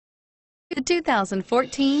The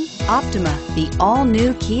 2014 Optima. The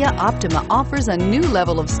all-new Kia Optima offers a new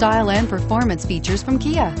level of style and performance features from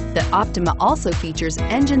Kia. The Optima also features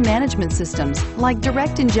engine management systems like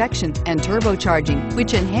direct injection and turbocharging,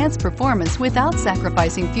 which enhance performance without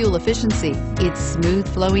sacrificing fuel efficiency. Its smooth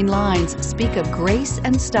flowing lines speak of grace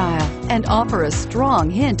and style and offer a strong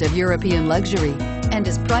hint of European luxury, and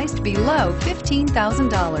is priced below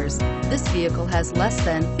 $15,000. This vehicle has less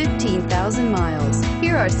than 15,000 miles.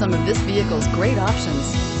 Here are some of this vehicle's great options: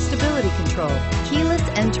 stability control, keyless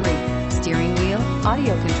entry, steering wheel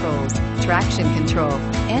audio controls, traction control,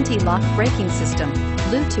 anti-lock braking system,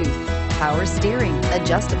 Bluetooth, power steering,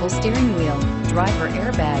 adjustable steering wheel, driver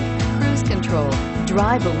airbag, cruise control.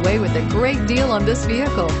 Drive away with a great deal on this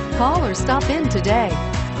vehicle. Call or stop in today.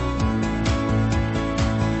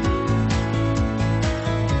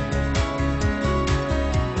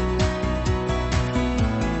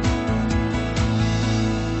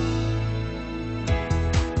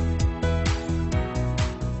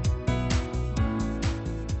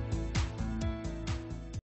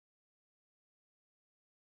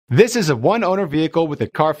 This is a one-owner vehicle with a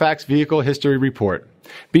Carfax Vehicle History Report.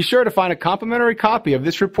 Be sure to find a complimentary copy of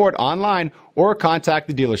this report online or contact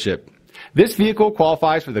the dealership. This vehicle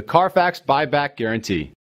qualifies for the Carfax Buyback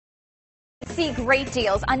Guarantee. See great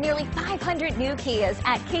deals on nearly 500 new Kias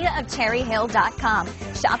at KiaofCherryHill.com.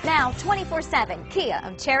 Shop now 24/7,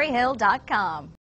 KiaofCherryHill.com.